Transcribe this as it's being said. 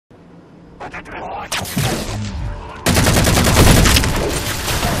Where the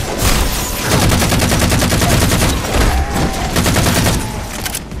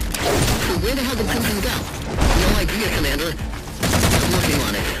hell did Crimson go? No idea, Commander. I'm working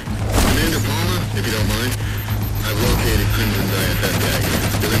on it. Commander Palmer, if you don't mind, I've located Crimson's ISS tag.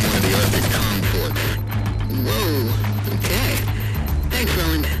 They're in one of the Arctic comm ports. Whoa, okay. Thanks,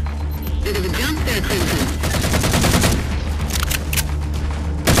 Roland. Bit of a jump there, Crimson.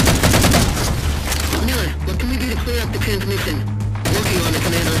 Miller, what can we do to clear up the transmission? Working on it,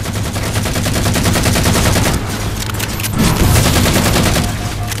 Commander.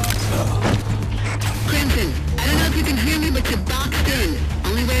 Crimson, I don't know if you can hear me, but you're boxed in.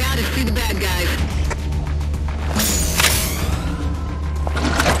 Only way out is through the bad guys.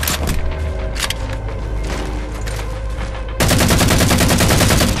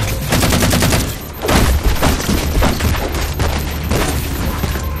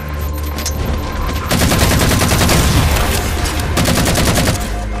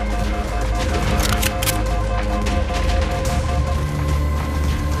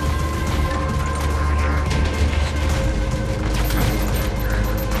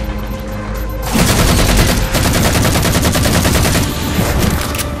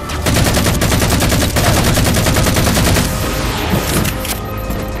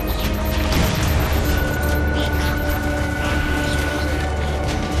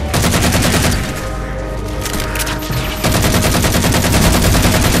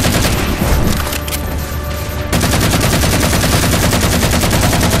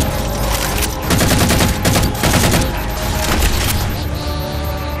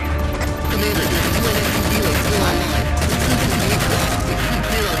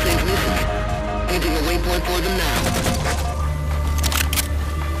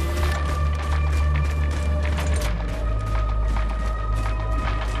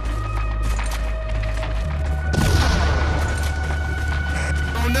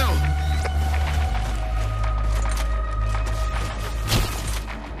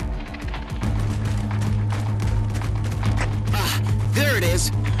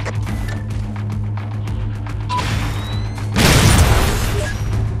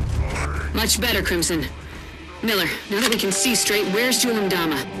 Much better, Crimson. Miller, now that we can see straight, where's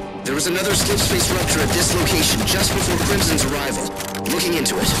Julundama? There was another skip space rupture at this location just before Crimson's arrival. Looking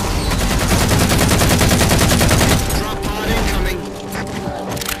into it. Drop pod incoming.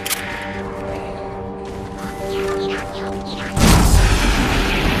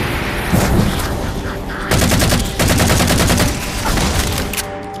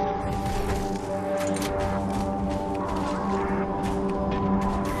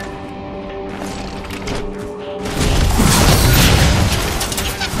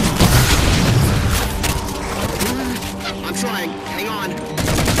 Hang on.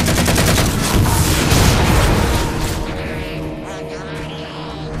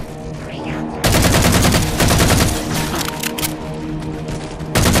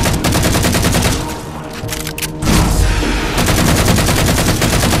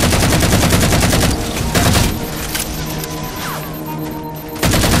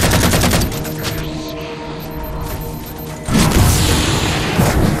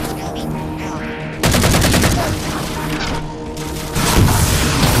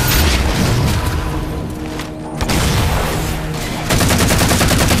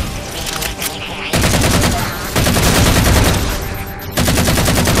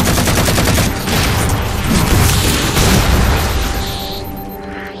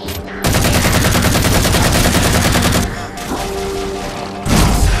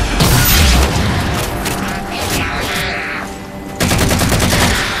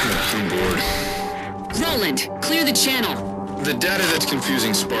 Clear the channel. The data that's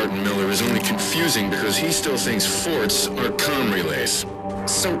confusing Spartan Miller is only confusing because he still thinks forts are comm relays.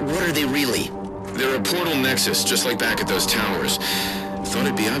 So what are they really? They're a portal nexus, just like back at those towers. Thought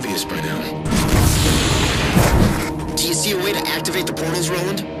it'd be obvious by now. Do you see a way to activate the portals,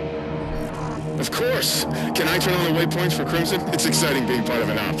 Roland? Of course. Can I turn on the waypoints for Crimson? It's exciting being part of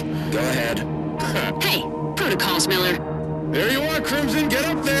an op. Go ahead. Hey, protocols, Miller. There you are, Crimson. Get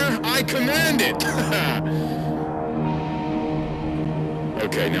up there. I command it.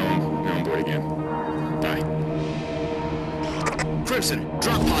 Okay, now I'm bored again. Bye. Crimson,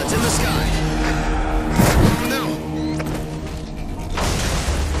 drop pods in the sky. Oh no!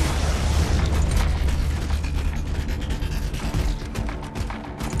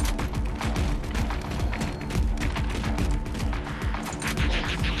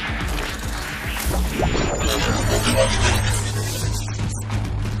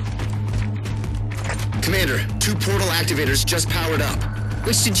 Commander, 2 portal activators just powered up.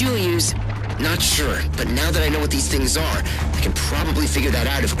 Which did Julie use? Not sure, but now that I know what these things are, I can probably figure that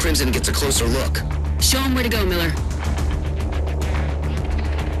out if Crimson gets a closer look. Show him where to go, Miller.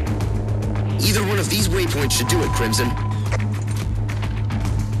 Either one of these waypoints should do it, Crimson.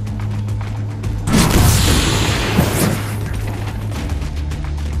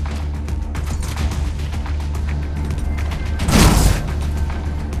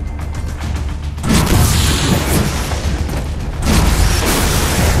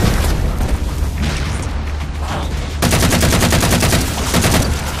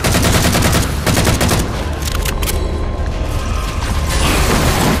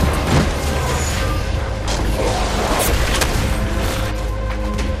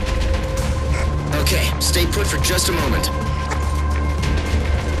 Stay put for just a moment.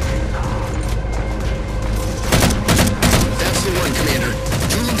 That's the one, Commander.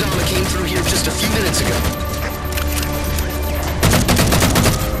 Jewel and Dama came through here just a few minutes ago.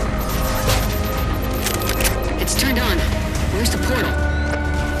 It's turned on. Where's the portal?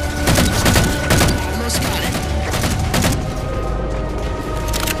 Almost got it.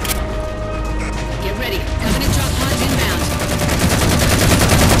 Get ready. Covenant drop pods inbound.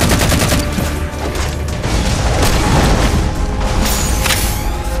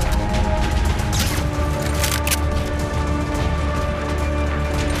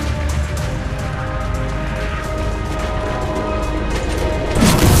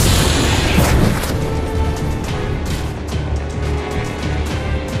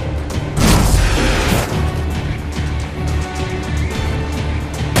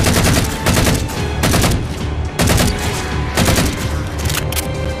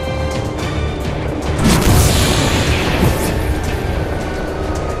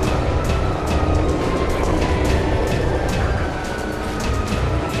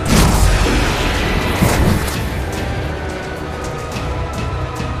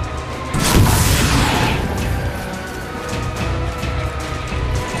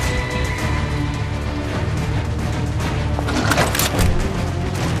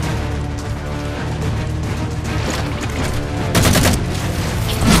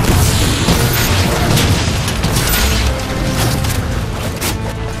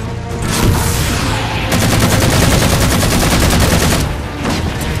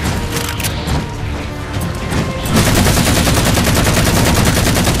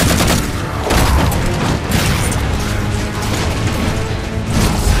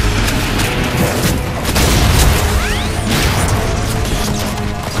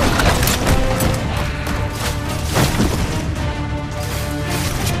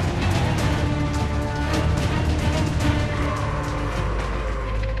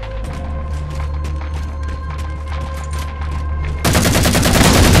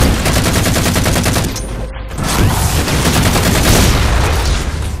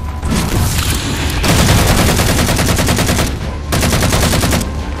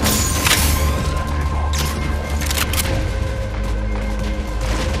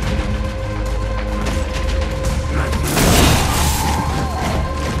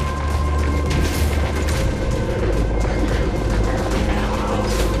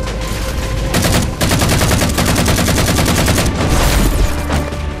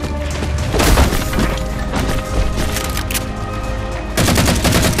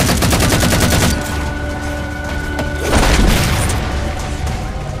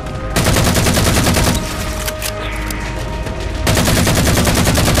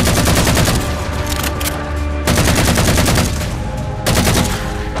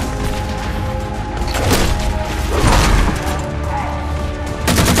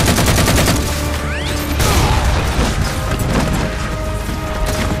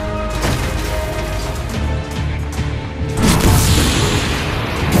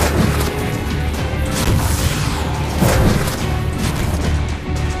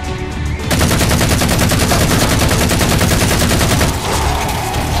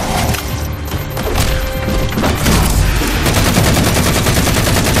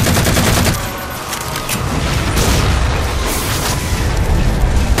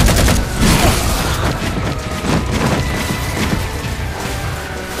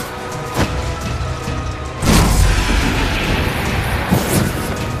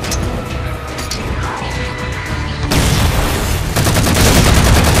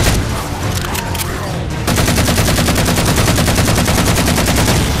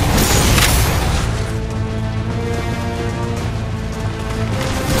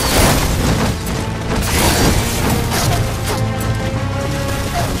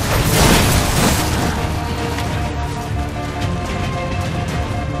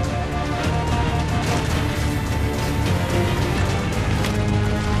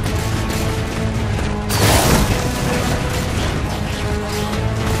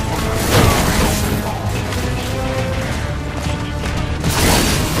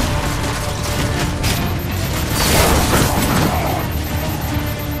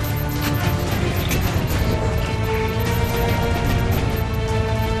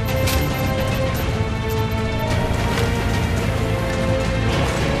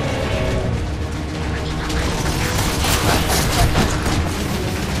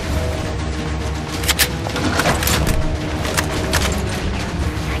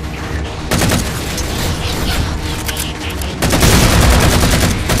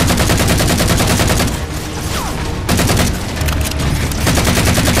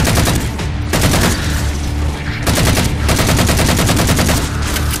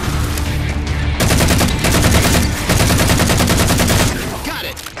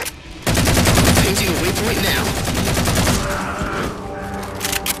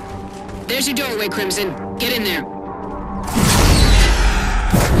 There's your doorway, Crimson. Get in there.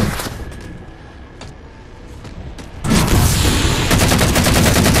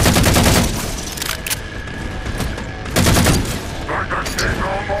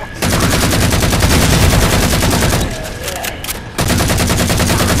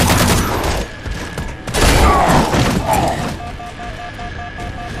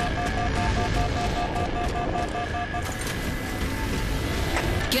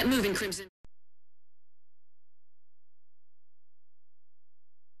 Get moving, Crimson.